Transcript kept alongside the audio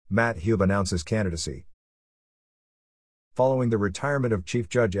Matt Hube announces candidacy. Following the retirement of Chief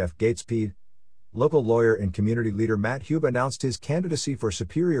Judge F. Gates Pede, local lawyer and community leader Matt Hube announced his candidacy for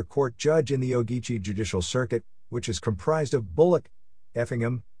Superior Court Judge in the Ogeechee Judicial Circuit, which is comprised of Bullock,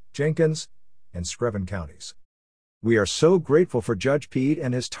 Effingham, Jenkins, and Screven counties. "We are so grateful for Judge Pede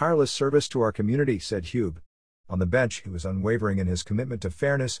and his tireless service to our community," said Hube. On the bench, he was unwavering in his commitment to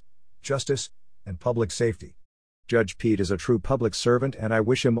fairness, justice, and public safety. "Judge Pede is a true public servant, and I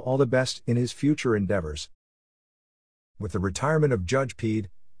wish him all the best in his future endeavors." With the retirement of Judge Pede,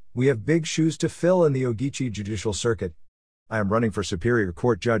 we have big shoes to fill in the Ogeechee Judicial Circuit. "I am running for Superior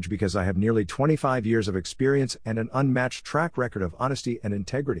Court Judge because I have nearly 25 years of experience and an unmatched track record of honesty and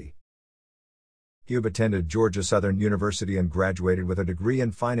integrity." Hube attended Georgia Southern University and graduated with a degree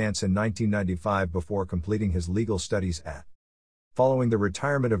in finance in 1995 before completing his legal studies at. Following the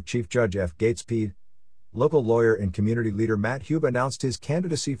retirement of Chief Judge F. Gates Pede, local lawyer and community leader Matt Hube announced his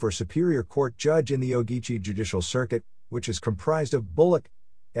candidacy for Superior Court Judge in the Ogeechee Judicial Circuit, which is comprised of Bullock,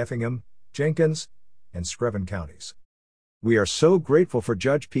 Effingham, Jenkins, and Screven counties. "We are so grateful for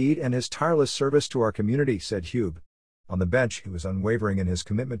Judge Pede and his tireless service to our community," said Hube. On the bench, he was unwavering in his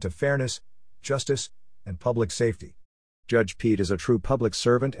commitment to fairness, justice, and public safety. "Judge Pede is a true public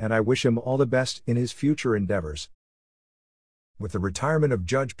servant, and I wish him all the best in his future endeavors." With the retirement of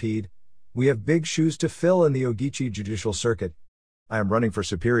Judge Pede, we have big shoes to fill in the Ogeechee Judicial Circuit. "I am running for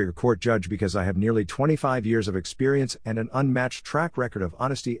Superior Court Judge because I have nearly 25 years of experience and an unmatched track record of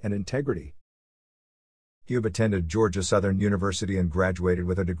honesty and integrity." Hube attended Georgia Southern University and graduated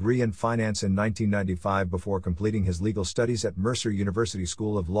with a degree in finance in 1995 before completing his legal studies at Mercer University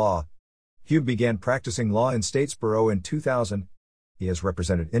School of Law. Hube began practicing law in Statesboro in 2000. He has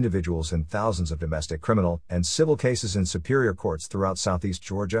represented individuals in thousands of domestic criminal and civil cases in superior courts throughout Southeast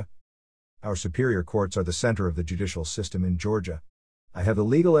Georgia. Our superior courts are the center of the judicial system in Georgia. I have the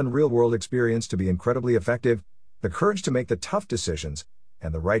legal and real-world experience to be incredibly effective, the courage to make the tough decisions,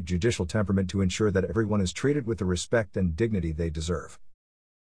 and the right judicial temperament to ensure that everyone is treated with the respect and dignity they deserve.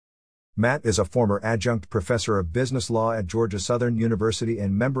 Matt is a former adjunct professor of business law at Georgia Southern University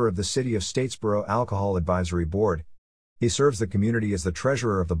and member of the City of Statesboro Alcohol Advisory Board. He serves the community as the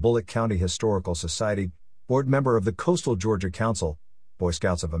treasurer of the Bullock County Historical Society, board member of the Coastal Georgia Council, Boy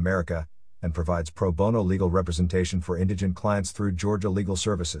Scouts of America, and provides pro bono legal representation for indigent clients through Georgia Legal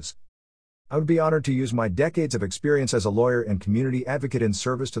Services. "I would be honored to use my decades of experience as a lawyer and community advocate in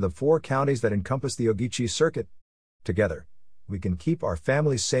service to the 4 counties that encompass the Ogeechee Circuit. Together, we can keep our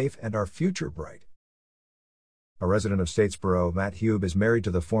families safe and our future bright." A resident of Statesboro, Matt Hube is married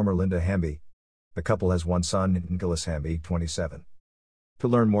to the former Linda Hamby. The couple has one son, Nicholas Hamby, 27. To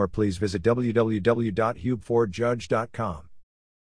learn more, please visit www.hubefordjudge.com.